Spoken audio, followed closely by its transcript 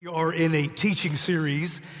We are in a teaching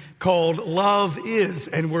series called Love Is,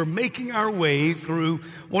 and we're making our way through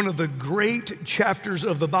one of the great chapters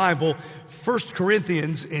of the Bible, 1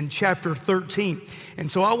 Corinthians in chapter 13. And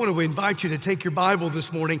so I want to invite you to take your Bible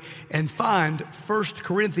this morning and find 1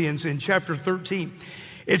 Corinthians in chapter 13.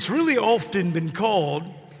 It's really often been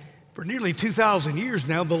called, for nearly 2,000 years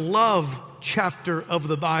now, the love chapter of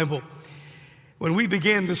the Bible. When we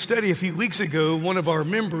began the study a few weeks ago, one of our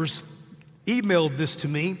members emailed this to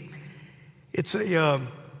me. It's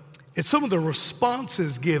some of the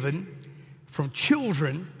responses given from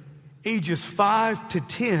children ages 5 to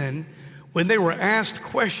 10 when they were asked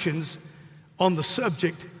questions on the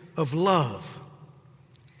subject of love.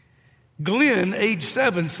 Glenn, age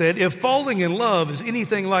 7, said, "If falling in love is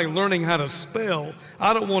anything like learning how to spell,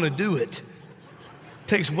 I don't want to do it. It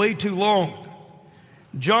takes way too long."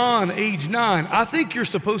 John, age 9, "I think you're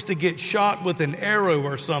supposed to get shot with an arrow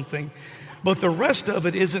or something, but the rest of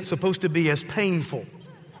it isn't supposed to be as painful."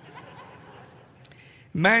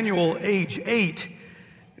 Manuel, age 8,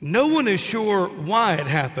 "No one is sure why it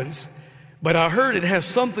happens, but I heard it has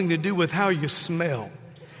something to do with how you smell.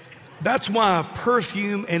 That's why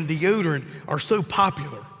perfume and deodorant are so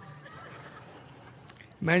popular."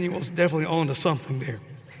 Manuel's definitely on to something there.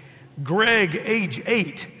 Greg, age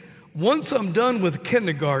 8, "Once I'm done with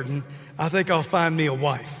kindergarten, I think I'll find me a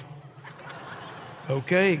wife."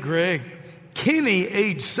 Okay, Greg. Kenny,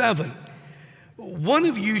 age 7, "One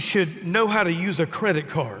of you should know how to use a credit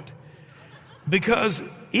card, because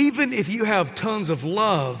even if you have tons of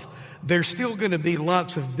love, there's still going to be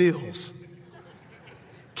lots of bills."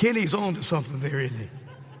 Kenny's on to something there, isn't he?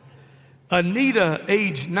 Anita,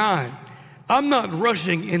 age 9, "I'm not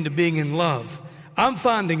rushing into being in love. I'm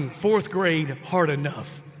finding 4th grade hard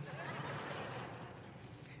enough."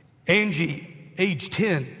 Angie, age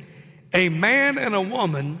 10, "A man and a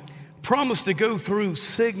woman promise to go through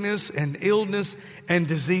sickness and illness and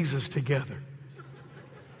diseases together."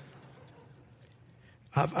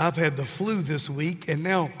 I've had the flu this week, and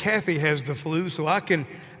now Kathy has the flu, so I can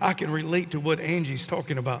relate to what Angie's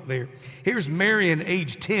talking about there. Here's Marion,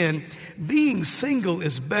 age 10, "Being single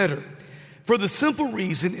is better, for the simple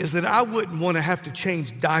reason is that I wouldn't want to have to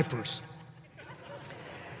change diapers.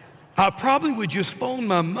 I probably would just phone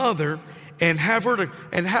my mother and have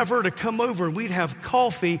her to come over, and we'd have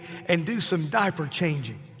coffee and do some diaper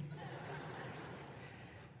changing."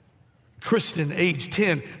 Kristen, age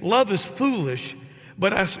 10, "Love is foolish,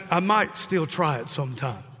 but I might still try it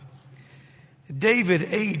sometime." David,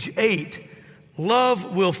 age 8,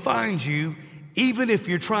 "Love will find you even if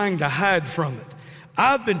you're trying to hide from it.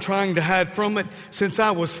 I've been trying to hide from it since I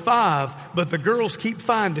was 5, but the girls keep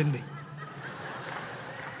finding me."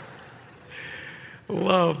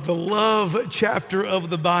 Love, the love chapter of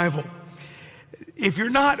the Bible. If you're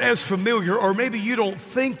not as familiar, or maybe you don't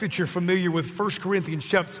think that you're familiar with 1 Corinthians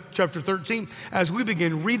chapter 13, as we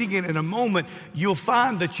begin reading it in a moment, you'll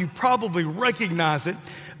find that you probably recognize it,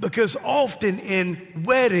 because often in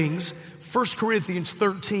weddings, 1 Corinthians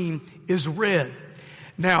 13 is read.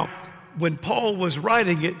 Now, when Paul was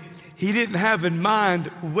writing it, he didn't have in mind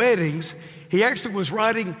weddings. He actually was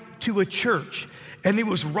writing to a church. And he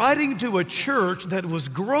was writing to a church that was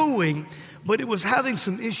growing, but it was having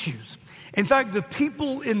some issues. In fact, the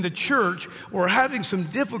people in the church were having some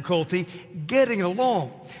difficulty getting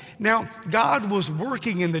along. Now, God was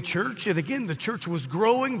working in the church, and again, the church was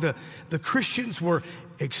growing. The Christians were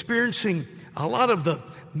experiencing a lot of the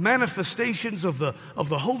manifestations of the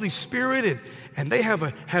Holy Spirit, and they had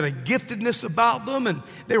a giftedness about them, and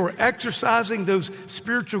they were exercising those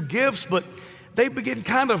spiritual gifts, but they began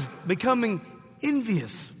kind of becoming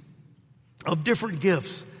envious of different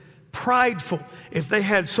gifts, prideful if they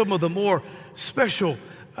had some of the more special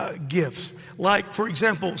gifts, like, for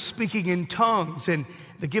example, speaking in tongues and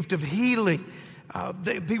the gift of healing.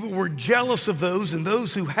 People were jealous of those, and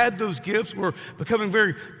those who had those gifts were becoming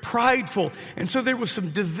very prideful. And so there was some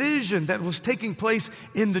division that was taking place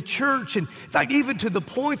in the church. And in fact, even to the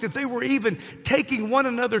point that they were even taking one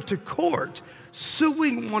another to court,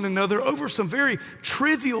 suing one another over some very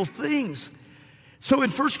trivial things. So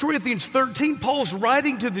in 1 Corinthians 13, Paul's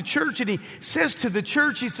writing to the church, and he says to the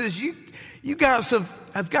church, he says, you guys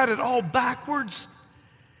have got it all backwards.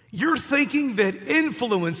 You're thinking that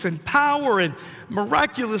influence and power and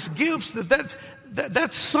miraculous gifts,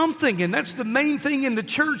 that's something, and that's the main thing in the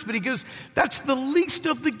church. But he goes, that's the least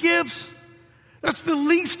of the gifts. That's the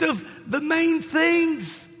least of the main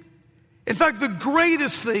things. In fact, the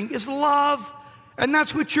greatest thing is love, and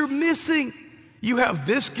that's what you're missing. You have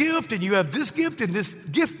this gift, and you have this gift, and this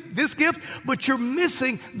gift, but you're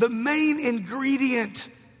missing the main ingredient.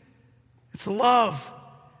 It's love.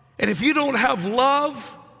 And if you don't have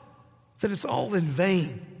love, that it's all in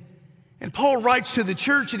vain. And Paul writes to the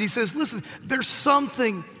church and he says, listen, there's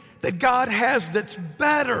something that God has that's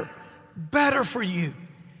better for you.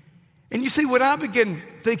 And you see, when I began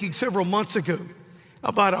thinking several months ago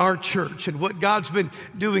about our church and what God's been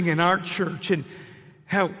doing in our church and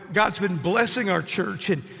how God's been blessing our church,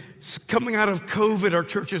 and coming out of COVID, our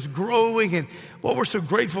church is growing, and what we're so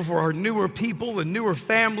grateful for our newer people and newer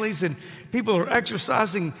families, and people are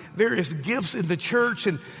exercising various gifts in the church.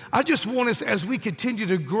 And I just want us, as we continue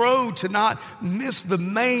to grow, to not miss the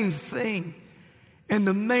main thing. And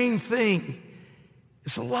the main thing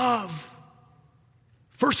is love.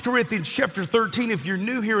 1 Corinthians chapter 13, if you're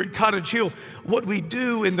new here at Cottage Hill, what we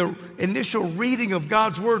do in the initial reading of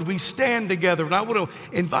God's word, we stand together. And I want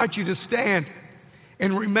to invite you to stand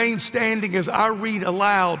and remain standing as I read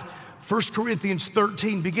aloud 1 Corinthians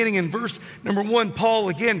 13, beginning in verse number 1. Paul,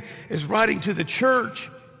 again, is writing to the church.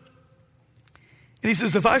 And he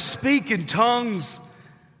says, if I speak in tongues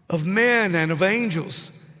of men and of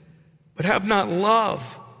angels, but have not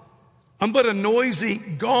love, I'm but a noisy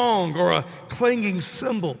gong or a clanging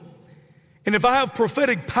cymbal. And if I have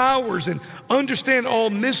prophetic powers and understand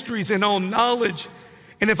all mysteries and all knowledge,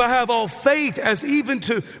 and if I have all faith as even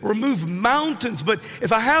to remove mountains, but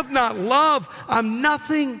if I have not love, I'm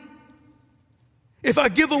nothing. If I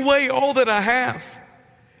give away all that I have,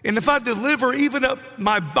 and if I deliver even up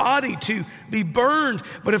my body to be burned,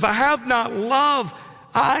 but if I have not love,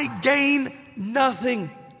 I gain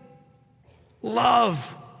nothing.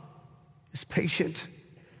 Love is patient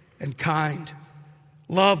and kind.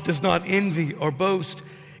 Love does not envy or boast.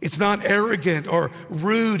 It's not arrogant or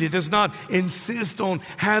rude. It does not insist on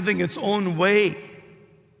having its own way.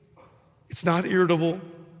 It's not irritable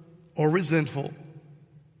or resentful.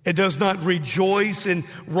 It does not rejoice in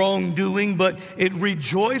wrongdoing, but it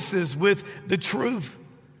rejoices with the truth.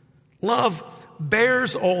 Love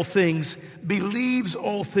bears all things, believes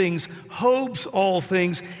all things, hopes all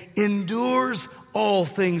things, endures all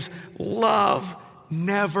things. Love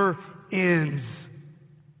never ends.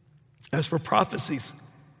 As for prophecies,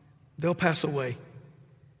 they'll pass away.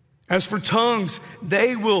 As for tongues,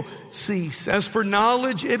 they will cease. As for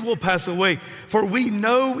knowledge, it will pass away. For we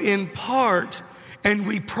know in part and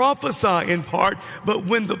we prophesy in part, but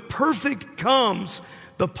when the perfect comes,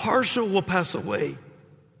 the partial will pass away.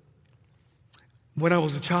 When I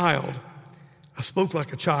was a child, I spoke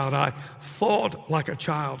like a child. I thought like a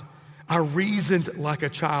child. I reasoned like a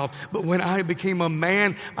child. But when I became a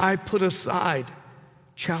man, I put aside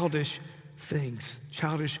childish things,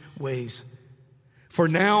 childish ways. For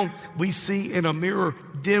now we see in a mirror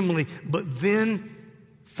dimly, but then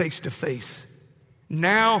face to face.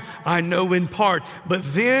 Now I know in part, but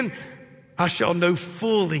then I shall know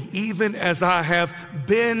fully, even as I have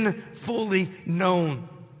been fully known.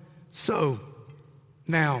 So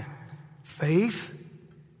now faith,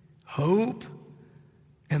 hope,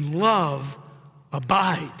 and love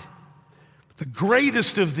abide. The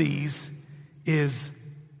greatest of these is,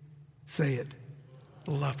 say it,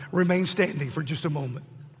 love. Remain standing for just a moment.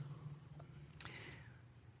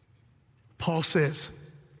 Paul says,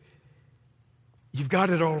 you've got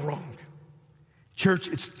it all wrong. Church,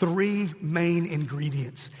 it's three main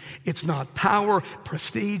ingredients. It's not power,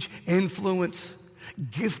 prestige, influence,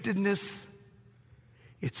 giftedness.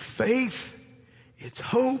 It's faith, it's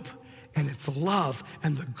hope, and it's love.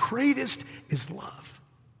 And the greatest is love.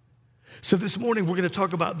 So this morning we're going to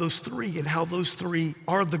talk about those three and how those three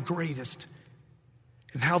are the greatest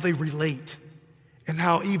and how they relate and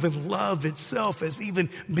how even love itself is even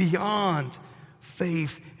beyond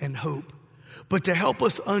faith and hope. But to help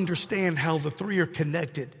us understand how the three are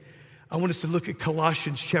connected, I want us to look at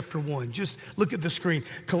Colossians chapter 1. Just look at the screen.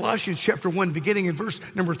 Colossians chapter 1, beginning in verse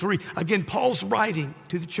number 3. Again, Paul's writing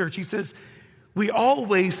to the church. He says, we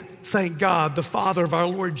always thank God, the Father of our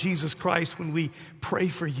Lord Jesus Christ, when we pray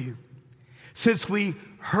for you, since we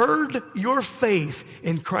heard your faith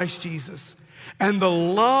in Christ Jesus and the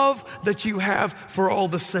love that you have for all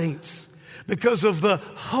the saints, because of the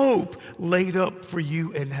hope laid up for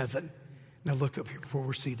you in heaven. Now look up here before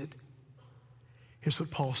we're seated. Here's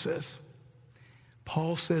what Paul says.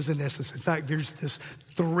 Paul says in essence, in fact, there's this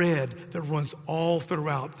thread that runs all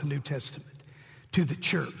throughout the New Testament to the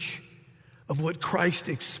church of what Christ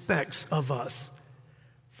expects of us.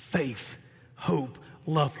 Faith, hope,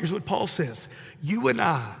 love. Here's what Paul says. You and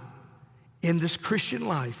I, in this Christian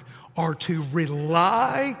life, are to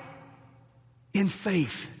rely in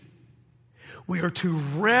faith. We are to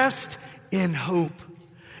rest in hope.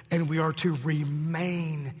 And we are to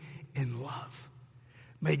remain in love.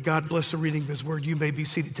 May God bless the reading of his word. You may be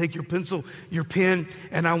seated. Take your pencil, your pen,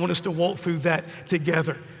 and I want us to walk through that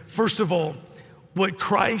together. First of all, what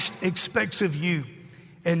Christ expects of you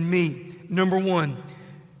and me. Number one,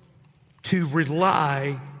 to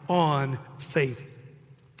rely on faith.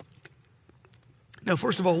 Now,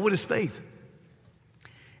 first of all, what is faith?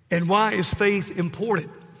 And why is faith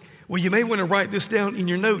important? Well, you may want to write this down in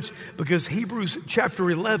your notes, because Hebrews chapter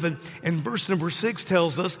 11 and verse number 6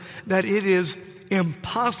 tells us that it is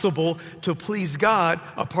impossible to please God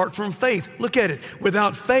apart from faith. Look at it.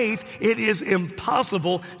 Without faith, it is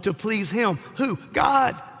impossible to please Him. Who?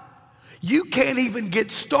 God. You can't even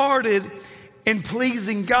get started in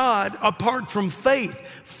pleasing God apart from faith.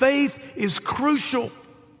 Faith is crucial.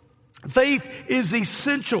 Faith is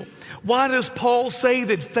essential. Why does Paul say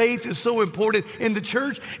that faith is so important in the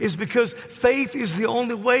church? Is because faith is the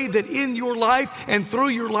only way that in your life and through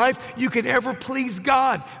your life you can ever please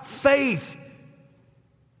God. Faith.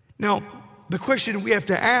 Now, the question we have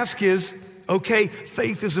to ask is, okay,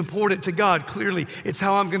 faith is important to God. Clearly, it's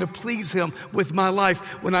how I'm going to please Him with my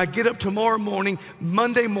life. When I get up tomorrow morning,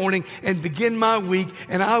 Monday morning, and begin my week,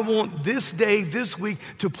 and I want this day, this week,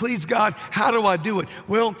 to please God, how do I do it?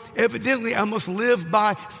 Well, evidently, I must live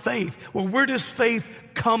by faith. Well, where does faith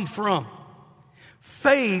come from?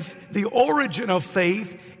 Faith, the origin of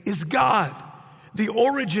faith, is God. The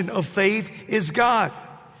origin of faith is God.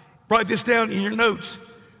 Write this down in your notes.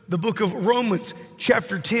 The book of Romans,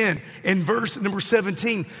 chapter 10, and verse number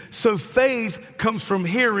 17. So faith comes from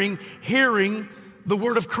hearing the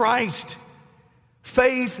word of Christ.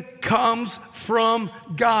 Faith comes from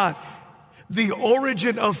God. The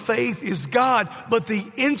origin of faith is God, but the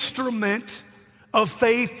instrument of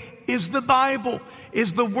faith is the Bible,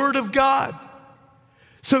 is the word of God.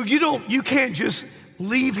 So you can't just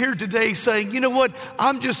leave here today saying, you know what,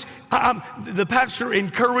 the pastor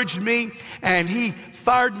encouraged me and he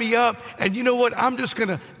fired me up, and you know what, I'm just going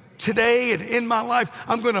to, today and in my life,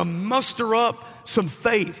 I'm going to muster up some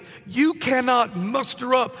faith. You cannot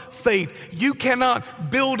muster up faith. You cannot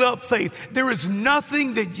build up faith. There is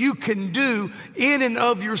nothing that you can do in and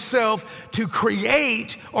of yourself to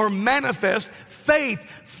create or manifest faith.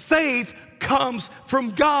 Faith comes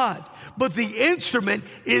from God, but the instrument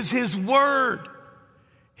is His word.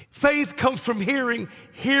 Faith comes from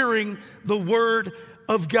hearing the word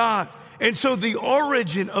of God. And so the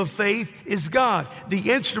origin of faith is God.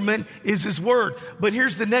 The instrument is His word. But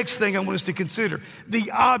here's the next thing I want us to consider.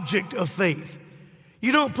 The object of faith.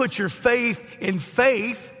 You don't put your faith in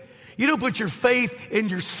faith. You don't put your faith in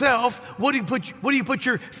yourself. What do you put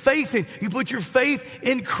your faith in? You put your faith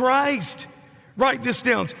in Christ. Write this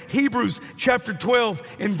down. Hebrews chapter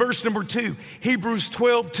 12 and verse number 2. Hebrews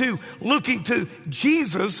 12:2. Looking to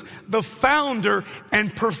Jesus, the founder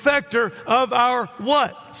and perfecter of our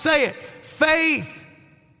what? Say it. Faith.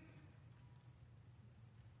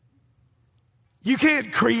 You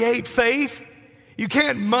can't create faith. You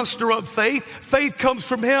can't muster up faith. Faith comes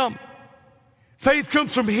from Him. Faith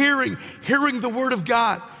comes from hearing the word of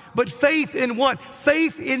God. But faith in what?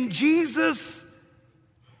 Faith in Jesus.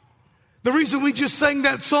 The reason we just sang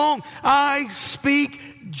that song, I speak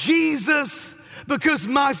Jesus, because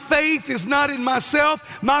my faith is not in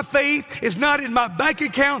myself. My faith is not in my bank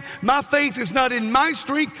account. My faith is not in my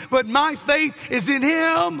strength, but my faith is in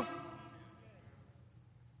Him.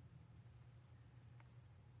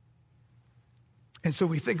 And so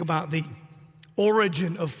we think about the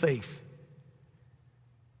origin of faith.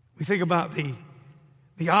 We think about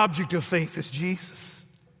the object of faith is Jesus.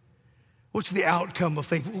 What's the outcome of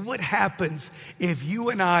faith? Well, what happens if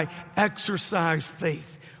you and I exercise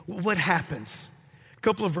faith? What happens? A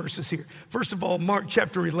couple of verses here. First of all, Mark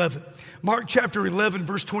chapter 11. Mark chapter 11,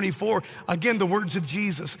 verse 24. Again, the words of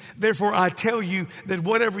Jesus. Therefore, I tell you that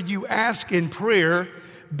whatever you ask in prayer,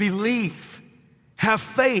 believe. Have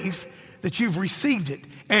faith that you've received it,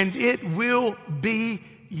 and it will be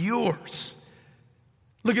yours.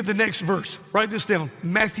 Look at the next verse. Write this down.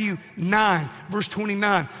 Matthew 9, verse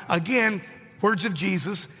 29. Again, words of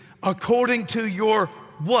Jesus. According to your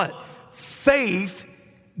what? Faith,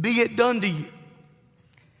 be it done to you.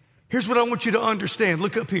 Here's what I want you to understand.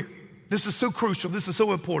 Look up here. This is so crucial. This is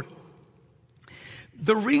so important.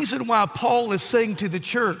 The reason why Paul is saying to the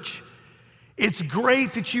church, it's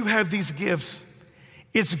great that you have these gifts.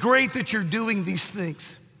 It's great that you're doing these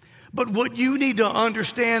things. But what you need to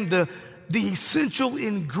understand, the essential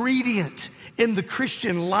ingredient in the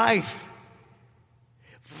Christian life,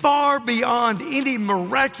 far beyond any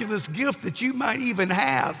miraculous gift that you might even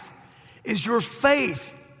have, is your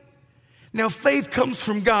faith. Now, faith comes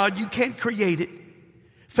from God. You can't create it.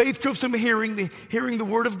 Faith comes from hearing the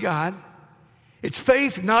word of God. It's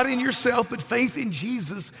faith not in yourself, but faith in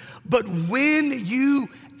Jesus. But when you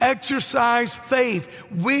exercise faith,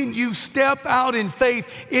 when you step out in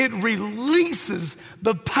faith, it releases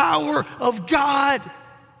the power of God.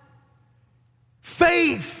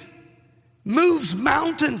 Faith moves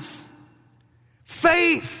mountains.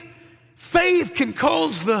 Faith can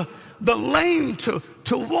cause the lame to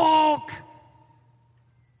walk.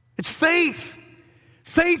 It's faith.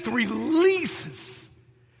 Faith releases.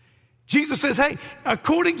 Jesus says, hey,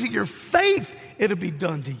 according to your faith, it'll be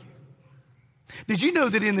done to you. Did you know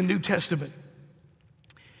that in the New Testament,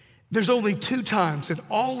 there's only 2 times in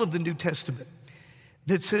all of the New Testament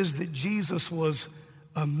that says that Jesus was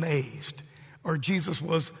amazed or Jesus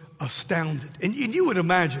was astounded? And you would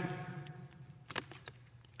imagine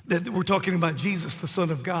that we're talking about Jesus, the Son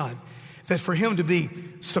of God, that for him to be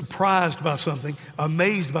surprised by something,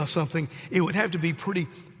 amazed by something, it would have to be pretty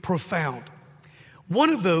profound. One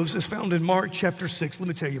of those is found in Mark chapter 6. Let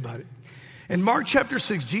me tell you about it. In Mark chapter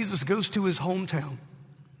 6, Jesus goes to his hometown.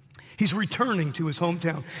 He's returning to his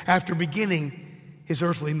hometown after beginning his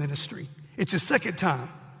earthly ministry. It's his second time.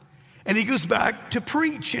 And he goes back to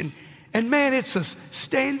preach. And man, it's a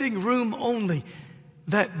standing room only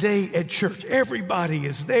that day at church. Everybody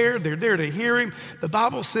is there. They're there to hear him. The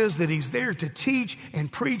Bible says that he's there to teach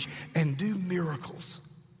and preach and do miracles.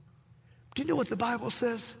 Do you know what the Bible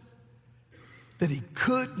says? That he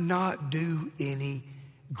could not do any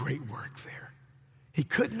great work there. He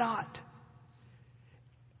could not.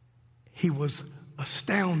 He was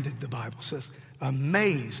astounded, the Bible says,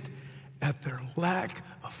 amazed at their lack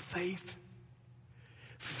of faith.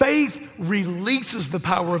 Faith releases the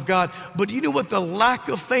power of God. But do you know what the lack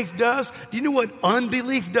of faith does? Do you know what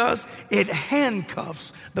unbelief does? It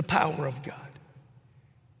handcuffs the power of God.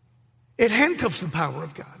 It handcuffs the power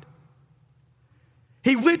of God.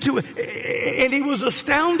 He went to it and he was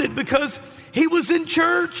astounded because he was in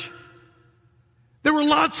church. There were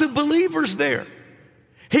lots of believers there.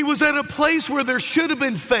 He was at a place where there should have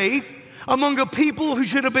been faith among a people who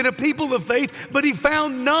should have been a people of faith, but he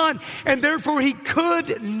found none, and therefore he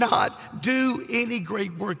could not do any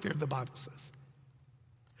great work there, the Bible says.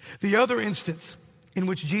 The other instance in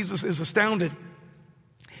which Jesus is astounded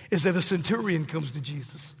is that a centurion comes to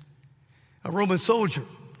Jesus, a Roman soldier,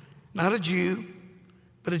 not a Jew,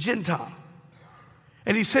 but a Gentile.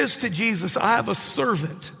 And he says to Jesus, I have a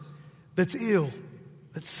servant that's ill,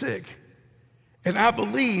 that's sick, and I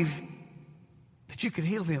believe that you can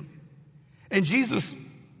heal him. And Jesus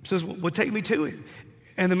says, well, take me to him.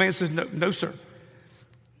 And the man says, no, sir.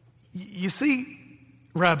 You see,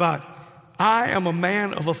 Rabbi, I am a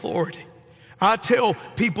man of authority. I tell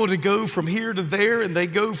people to go from here to there, and they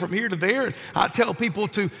go from here to there. And I tell people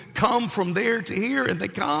to come from there to here, and they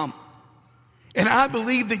come. And I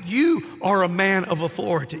believe that you are a man of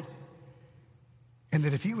authority. And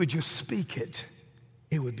that if you would just speak it,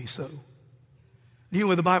 it would be so. Do you know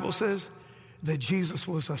what the Bible says? That Jesus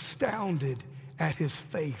was astounded at his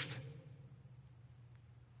faith.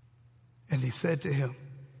 And he said to him,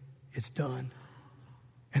 it's done.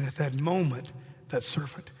 And at that moment, that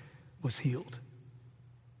servant was healed.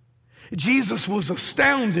 Jesus was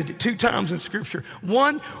astounded 2 times in Scripture.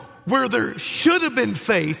 One, where there should have been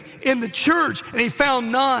faith in the church, and he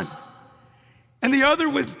found none. And the other,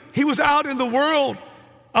 he was out in the world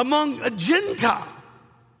among a Gentile,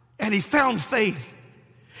 and he found faith.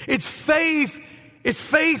 It's faith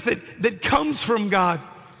that comes from God,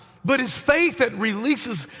 but it's faith that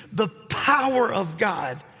releases the power of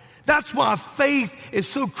God. That's why faith is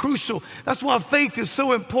so crucial. That's why faith is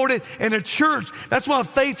so important in a church. That's why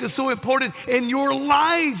faith is so important in your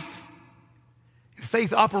life.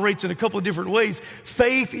 Faith operates in a couple of different ways.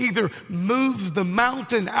 Faith either moves the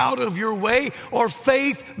mountain out of your way, or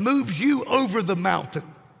faith moves you over the mountain.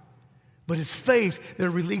 But it's faith that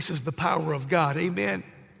releases the power of God. Amen.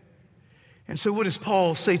 And so what does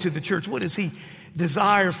Paul say to the church? What does he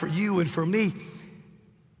desire for you and for me?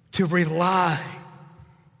 To rely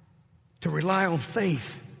on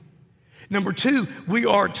faith. Number 2, we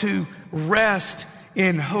are to rest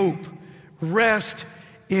in hope. Rest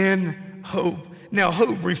in hope. Now,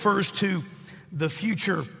 hope refers to the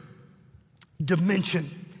future dimension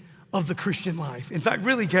of the Christian life. In fact,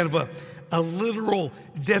 really kind of a literal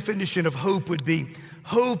definition of hope would be,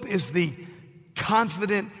 hope is the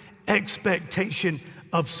confident expectation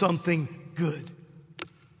of something good.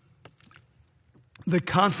 The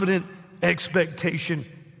confident expectation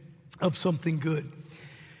of something good.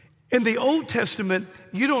 In the Old Testament,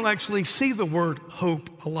 you don't actually see the word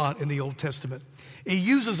hope a lot in the Old Testament. It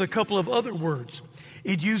uses a couple of other words.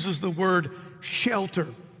 It uses the word shelter.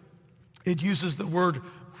 It uses the word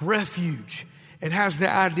refuge. It has the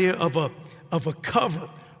idea of a cover,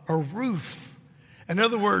 a roof. In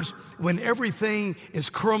other words, when everything is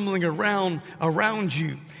crumbling around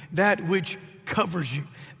you, that which covers you,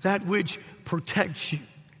 that which protects you,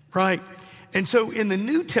 right? And so in the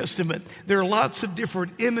New Testament, there are lots of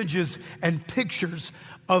different images and pictures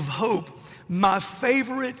of hope. My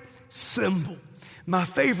favorite symbol, my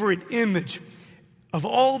favorite image of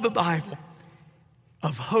all the Bible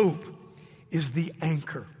of hope is the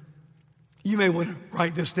anchor. You may want to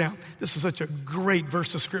write this down. This is such a great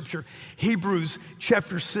verse of scripture. Hebrews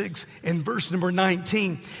chapter 6 and verse number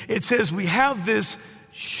 19. It says, we have this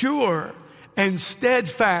sure and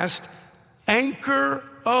steadfast anchor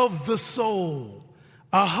of the soul,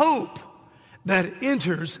 a hope that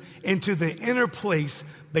enters into the inner place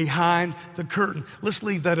behind the curtain. Let's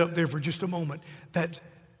leave that up there for just a moment, that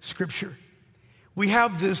scripture. We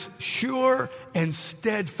have this sure and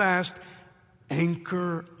steadfast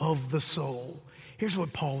anchor of the soul. Here's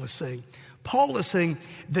what Paul is saying. Paul is saying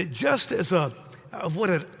that just as what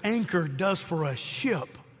an anchor does for a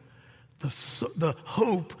ship, the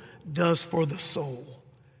hope does for the soul.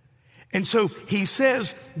 And so he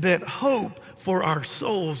says that hope for our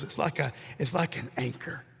souls is like an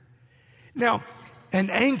anchor. Now, an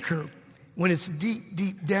anchor, when it's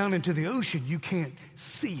deep down into the ocean, you can't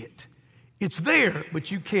see it. It's there, but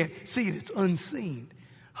you can't see it. It's unseen.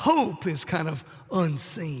 Hope is kind of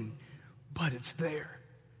unseen, but it's there.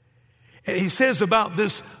 And he says about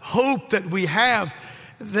this hope that we have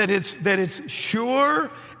that it's sure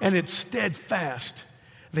and it's steadfast.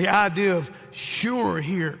 The idea of sure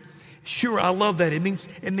here, sure, I love that. It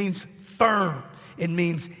means firm. It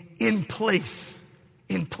means in place.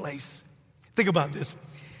 In place. Think about this.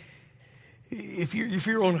 If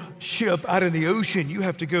you're on a ship out in the ocean, you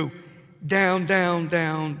have to go down,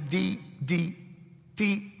 deep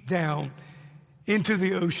down into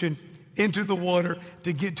the ocean, into the water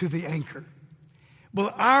to get to the anchor.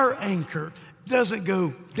 Well, our anchor doesn't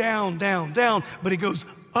go down, but it goes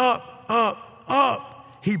up.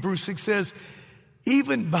 Hebrews 6 says,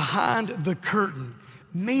 even behind the curtain,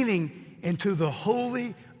 meaning into the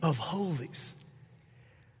Holy of Holies.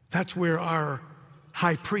 That's where our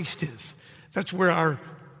high priest is. That's where our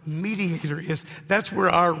mediator is. That's where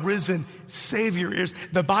our risen Savior is.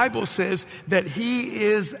 The Bible says that he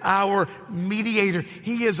is our mediator.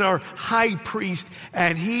 He is our high priest,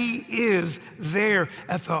 and he is there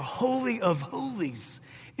at the Holy of Holies,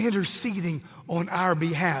 interceding on our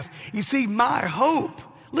behalf. You see, my hope,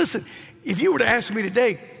 listen, if you were to ask me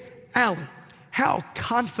today, Alan, how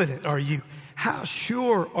confident are you? How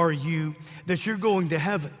sure are you that you're going to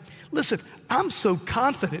heaven? Listen, I'm so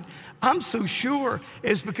confident, I'm so sure,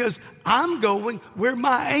 is because I'm going where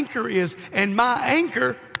my anchor is, and my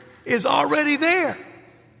anchor is already there.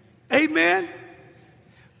 Amen?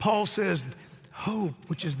 Paul says, hope,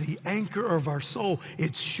 which is the anchor of our soul,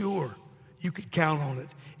 it's sure. You can count on it.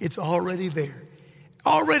 It's already there.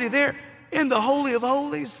 Already there in the Holy of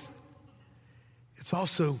Holies. It's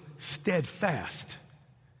also steadfast,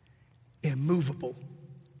 immovable.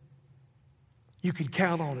 You can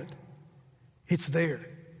count on it. It's there.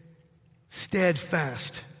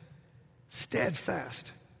 Steadfast.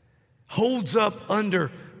 Holds up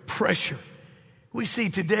under pressure. We see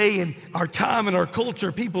today in our time and our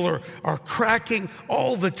culture, people are cracking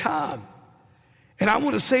all the time. And I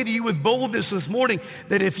want to say to you with boldness this morning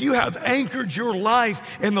that if you have anchored your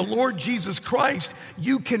life in the Lord Jesus Christ,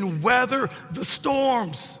 you can weather the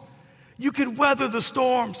storms. You can weather the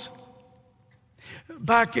storms.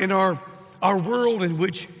 Back in our world in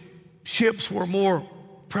which ships were more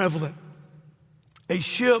prevalent, a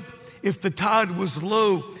ship, if the tide was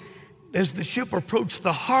low, as the ship approached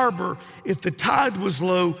the harbor, if the tide was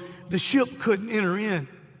low, the ship couldn't enter in.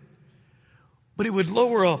 But it would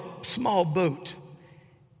lower a small boat,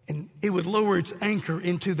 and it would lower its anchor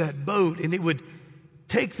into that boat, and it would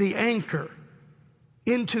take the anchor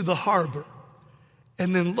into the harbor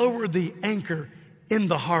and then lower the anchor in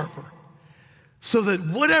the harbor so that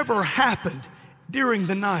whatever happened during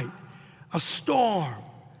the night, a storm,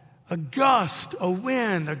 a gust, a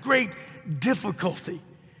wind, a great difficulty,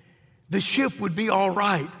 the ship would be all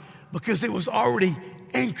right because it was already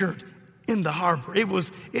anchored in the harbor.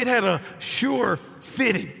 It had a sure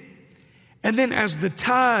fitting. And then as the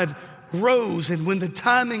tide rose and when the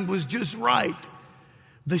timing was just right,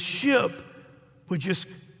 the ship would just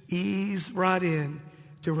ease right in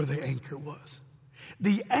to where the anchor was.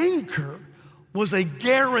 The anchor was a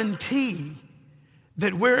guarantee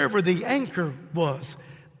that wherever the anchor was,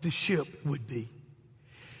 the ship would be.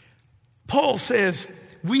 Paul says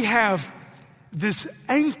we have this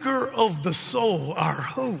anchor of the soul, our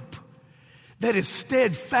hope, that is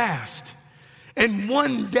steadfast. And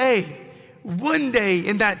one day one day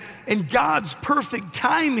in God's perfect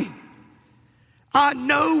timing, I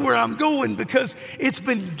know where I'm going because it's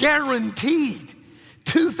been guaranteed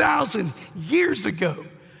 2,000 years ago.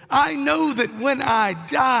 I know that when I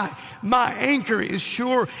die, my anchor is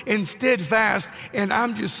sure and steadfast, and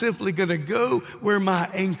I'm just simply going to go where my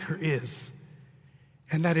anchor is,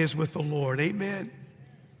 and that is with the Lord. Amen.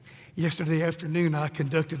 Yesterday afternoon, I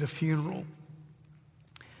conducted a funeral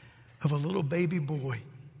of a little baby boy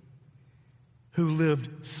who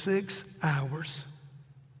lived 6 hours.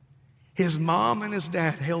 His mom and his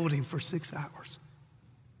dad held him for 6 hours.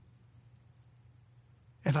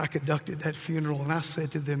 And I conducted that funeral, and I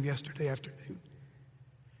said to them yesterday afternoon,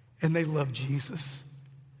 and they love Jesus.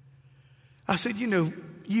 I said,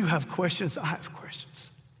 you have questions, I have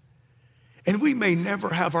questions. And we may never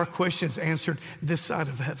have our questions answered this side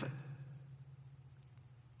of heaven.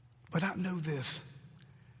 But I know this.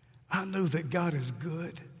 I know that God is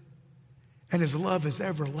good, and his love is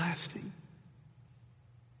everlasting.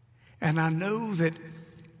 And I know that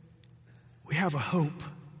we have a hope.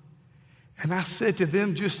 And I said to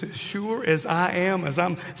them, just as sure as I am, as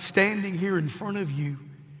I'm standing here in front of you,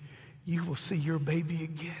 you will see your baby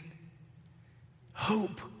again.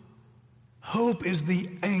 Hope. Hope is the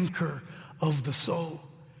anchor of the soul.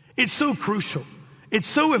 It's so crucial. It's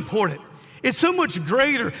so important. It's so much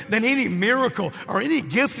greater than any miracle or any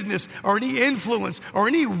giftedness or any influence or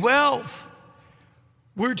any wealth.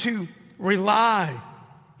 We're to rely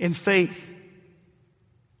in faith,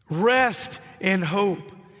 rest in hope,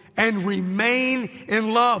 and remain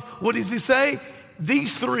in love. What does he say?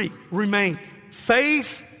 These three remain: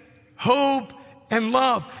 faith, hope, and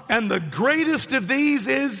love. And the greatest of these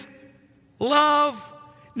is love.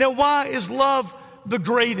 Now, why is love the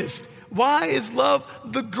greatest? Why is love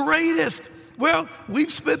the greatest? Well,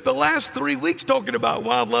 we've spent the last 3 weeks talking about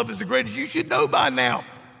why love is the greatest. You should know by now.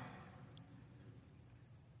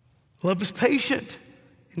 Love is patient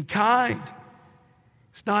and kind.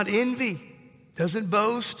 It's not envy. Doesn't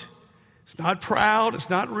boast. It's not proud. It's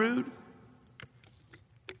not rude.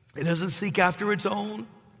 It doesn't seek after its own.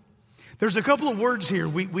 There's a couple of words here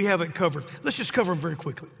we haven't covered. Let's just cover them very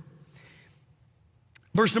quickly.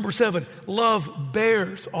 Verse number 7, love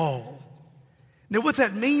bears all. Now what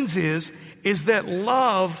that means is that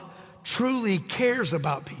love truly cares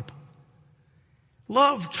about people.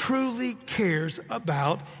 Love truly cares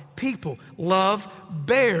about people. Love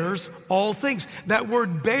bears all things. That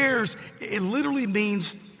word bears, it literally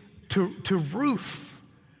means to roof,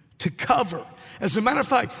 to cover. As a matter of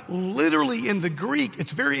fact, literally in the Greek,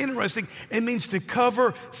 it's very interesting. It means to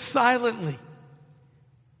cover silently.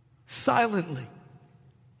 Silently.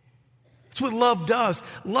 That's what love does.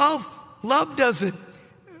 Love doesn't,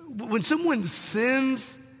 when someone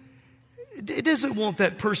sins, it doesn't want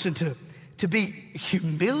that person to be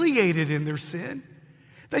humiliated in their sin.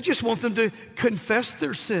 They just want them to confess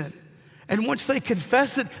their sin. And once they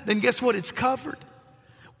confess it, then guess what? It's covered.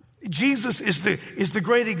 Jesus is the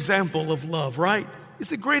great example of love, right? He's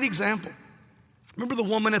the great example. Remember the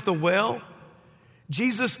woman at the well?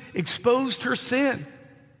 Jesus exposed her sin.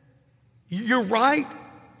 You're right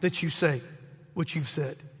that you say what you've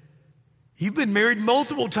said. You've been married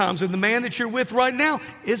multiple times, and the man that you're with right now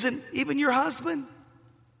isn't even your husband.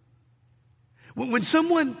 When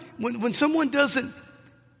someone doesn't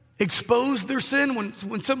expose their sin,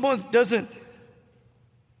 when someone doesn't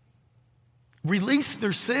release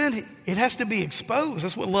their sin, it has to be exposed.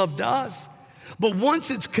 That's what love does. But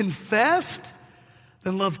once it's confessed,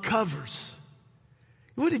 then love covers.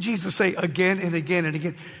 What did Jesus say again and again and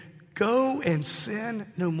again? Go and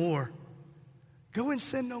sin no more. Go and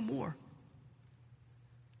sin no more.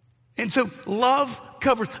 And so love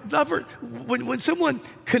covers. When someone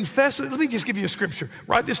confesses, let me just give you a scripture.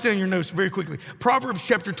 Write this down in your notes very quickly. Proverbs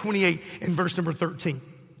chapter 28 and verse number 13.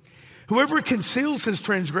 Whoever conceals his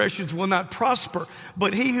transgressions will not prosper,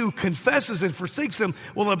 but he who confesses and forsakes them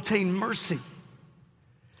will obtain mercy.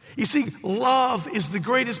 You see, love is the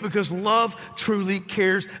greatest because love truly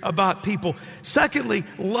cares about people. Secondly,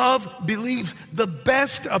 love believes the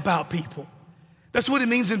best about people. That's what it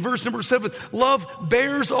means in verse number 7. Love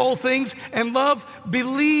bears all things and love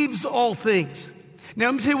believes all things. Now,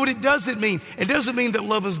 let me tell you what it doesn't mean. It doesn't mean that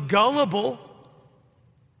love is gullible.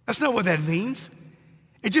 That's not what that means.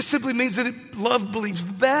 It just simply means that love believes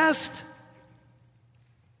the best.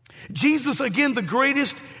 Jesus, again, the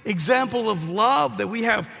greatest example of love that we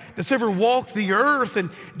have that's ever walked the earth.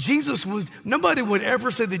 And nobody would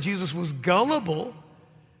ever say that Jesus was gullible.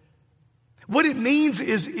 What it means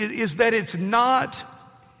is that it's not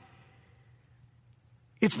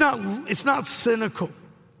cynical.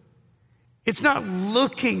 It's not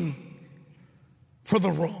looking for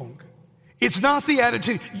the wrong. It's not the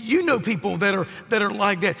attitude. You know people that are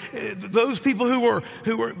like that. Those people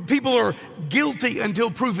people are guilty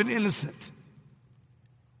until proven innocent.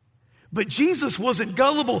 But Jesus wasn't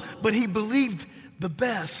gullible, but he believed the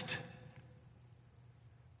best.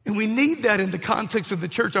 And we need that in the context of the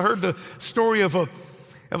church. I heard the story of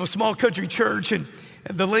a small country church, and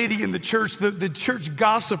the lady in the church, the church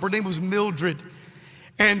gossip, her name was Mildred.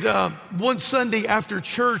 And one Sunday after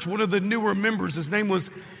church, one of the newer members, his name was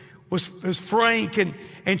Frank,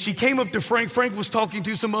 and she came up to Frank. Frank was talking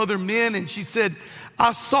to some other men, and she said,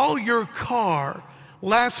 I saw your car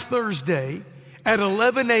last Thursday at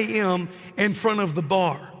 11 a.m. in front of the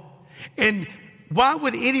bar. And why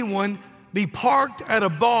would anyone be parked at a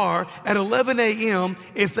bar at 11 a.m.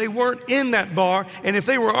 if they weren't in that bar? And if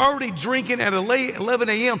they were already drinking at 11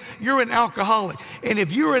 a.m., you're an alcoholic. And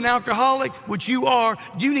if you're an alcoholic, which you are,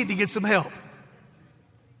 you need to get some help.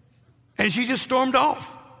 And she just stormed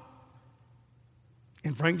off.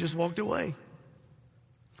 And Frank just walked away.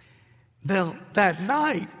 Now, that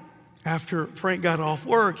night, after Frank got off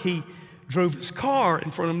work, he drove his car in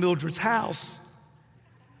front of Mildred's house.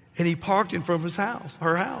 And he parked in front of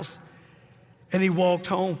her house. And he walked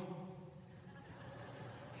home.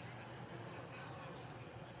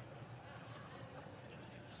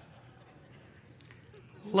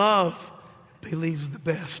 Love believes the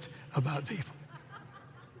best about people.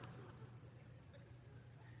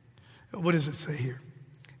 What does it say here?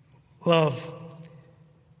 Love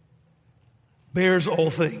bears all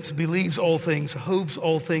things, believes all things, hopes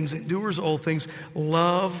all things, endures all things.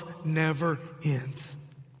 Love never ends.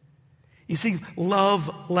 You see,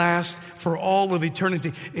 love lasts for all of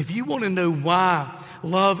eternity. If you want to know why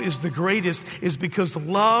love is the greatest, is because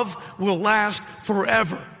love will last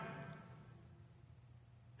forever.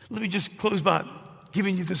 Let me just close by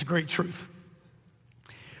giving you this great truth.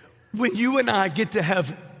 When you and I get to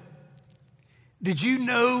heaven, did you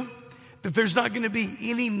know that there's not going to be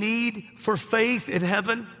any need for faith in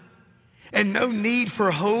heaven and no need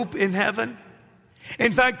for hope in heaven?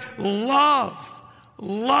 In fact, love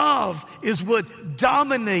is what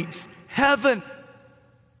dominates heaven.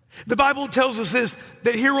 The Bible tells us this,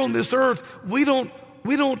 that here on this earth, we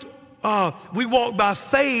walk by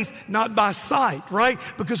faith, not by sight, right?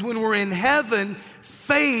 Because when we're in heaven,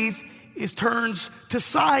 faith turns to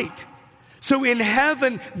sight. So in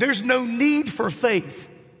heaven, there's no need for faith.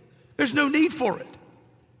 There's no need for it.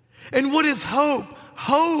 And what is hope?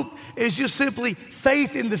 Hope is just simply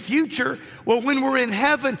faith in the future. Well, when we're in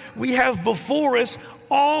heaven, we have before us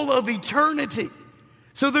all of eternity.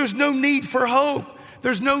 So there's no need for hope.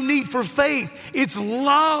 There's no need for faith. It's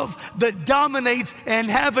love that dominates in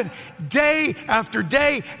heaven. Day after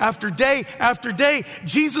day after day after day,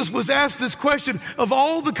 Jesus was asked this question: of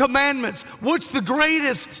all the commandments, what's the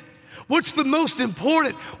greatest? What's the most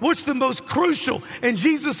important? What's the most crucial? And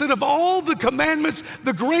Jesus said, of all the commandments,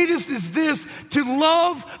 the greatest is this: to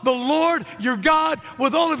love the Lord your God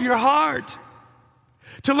with all of your heart.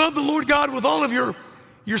 To love the Lord God with all of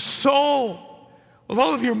your soul, with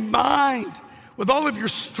all of your mind, with all of your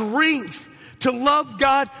strength. To love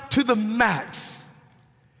God to the max.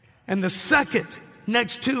 And the second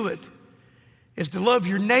next to it is to love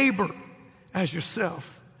your neighbor as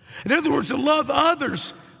yourself. In other words, to love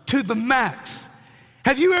others to the max.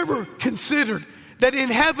 Have you ever considered that in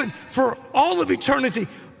heaven, for all of eternity,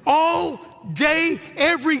 all day,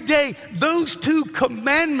 every day, those two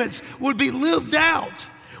commandments would be lived out?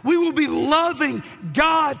 We will be loving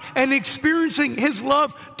God and experiencing His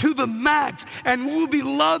love to the max. And we'll be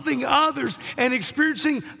loving others and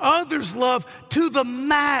experiencing others' love to the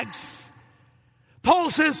max. Paul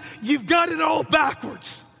says, you've got it all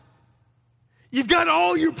backwards. You've got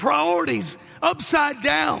all your priorities upside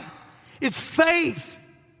down. It's faith.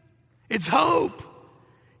 It's hope.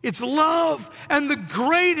 It's love. And the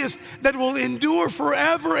greatest that will endure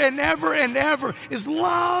forever and ever and ever is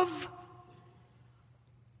love.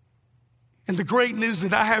 And the great news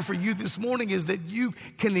that I have for you this morning is that you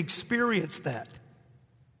can experience that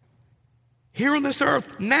here on this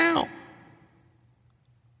earth now.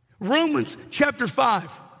 Romans chapter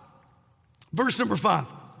 5, verse number 5.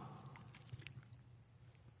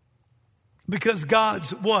 Because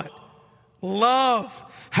God's what? Love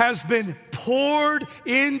has been poured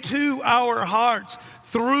into our hearts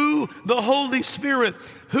through the Holy Spirit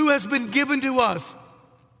who has been given to us.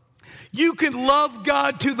 You can love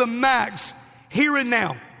God to the max here and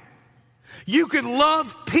now. You can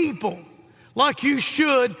love people like you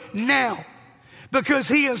should now because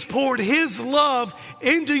He has poured His love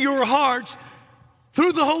into your hearts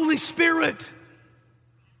through the Holy Spirit.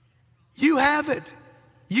 You have it.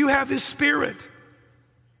 You have His Spirit.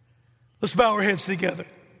 Let's bow our heads together.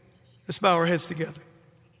 Let's bow our heads together.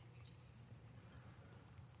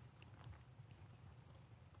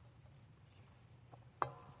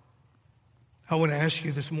 I want to ask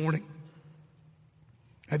you this morning,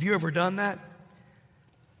 have you ever done that?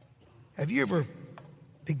 Have you ever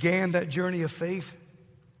began that journey of faith?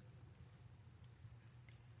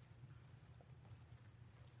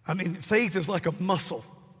 I mean, faith is like a muscle.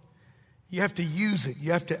 You have to use it.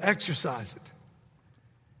 You have to exercise it.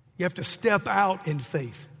 You have to step out in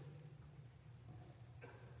faith.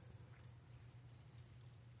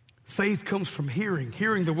 Faith comes from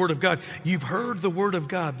hearing the Word of God. You've heard the Word of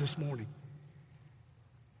God this morning.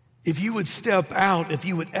 If you would step out, if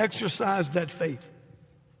you would exercise that faith,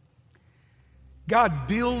 God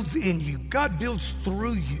builds in you, God builds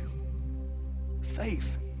through you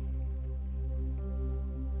faith.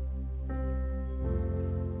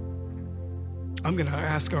 I'm going to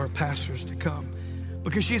ask our pastors to come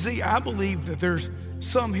because you see, I believe that there's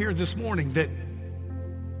some here this morning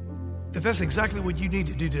that's exactly what you need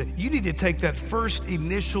to do today. You need to take that first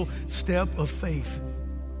initial step of faith.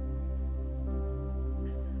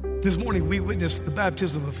 This morning we witnessed the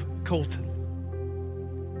baptism of Colton.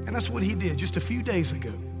 And that's what he did just a few days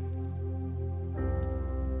ago.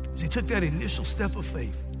 He took that initial step of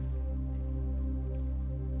faith.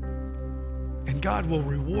 And God will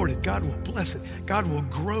reward it. God will bless it. God will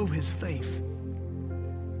grow his faith.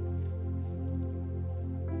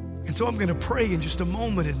 And so I'm going to pray in just a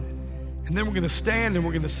moment, and then we're going to stand and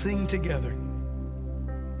we're going to sing together.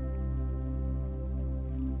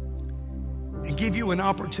 And give you an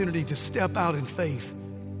opportunity to step out in faith.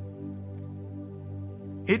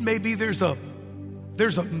 It may be there's a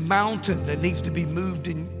mountain that needs to be moved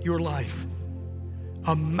in your life.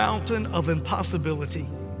 A mountain of impossibility.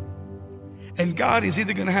 And God is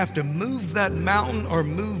either going to have to move that mountain or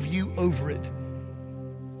move you over it.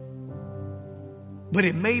 But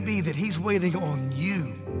it may be that he's waiting on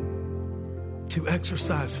you to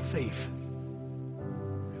exercise faith.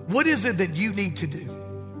 What is it that you need to do?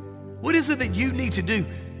 What is it that you need to do?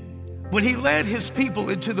 When he led his people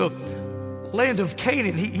into the land of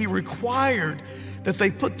Canaan, he required that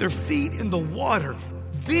they put their feet in the water.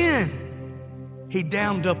 Then he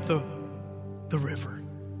dammed up the river.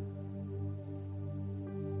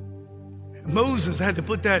 Moses had to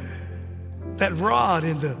put that rod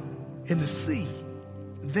in the sea.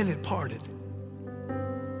 And then it parted.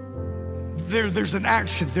 There's an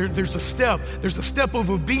action. There's a step. There's a step of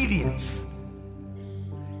obedience.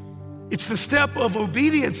 It's the step of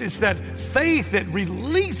obedience. It's that faith that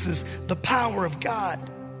releases the power of God.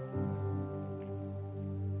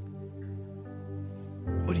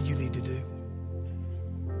 What do you need to do?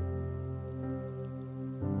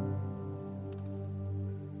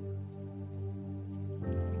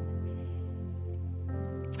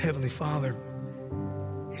 Heavenly Father,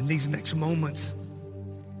 in these next moments,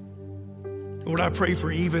 Lord, I pray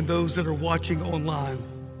for even those that are watching online,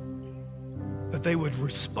 that they would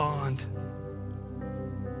respond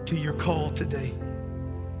to your call today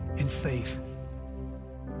in faith,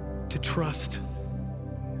 to trust.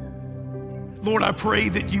 Lord, I pray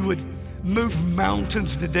that you would move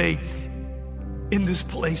mountains today in this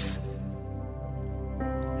place.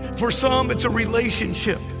 For some, it's a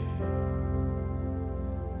relationship.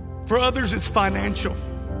 For others, it's financial.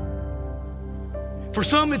 For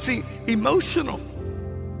some, it's emotional.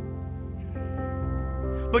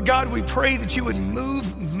 But God, we pray that you would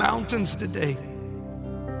move mountains today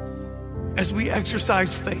as we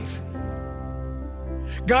exercise faith.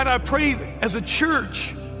 God, I pray as a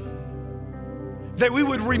church that we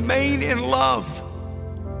would remain in love,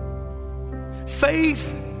 faith,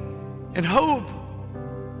 and hope.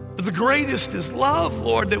 But the greatest is love,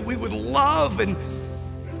 Lord, that we would love and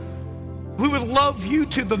we would love you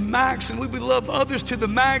to the max, and we would love others to the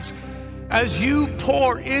max as you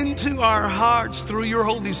pour into our hearts through your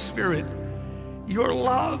Holy Spirit, your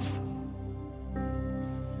love.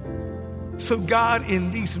 So God, in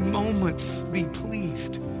these moments, be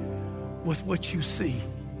pleased with what you see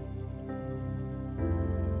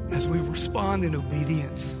as we respond in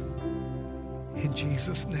obedience. In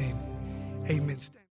Jesus' name, amen.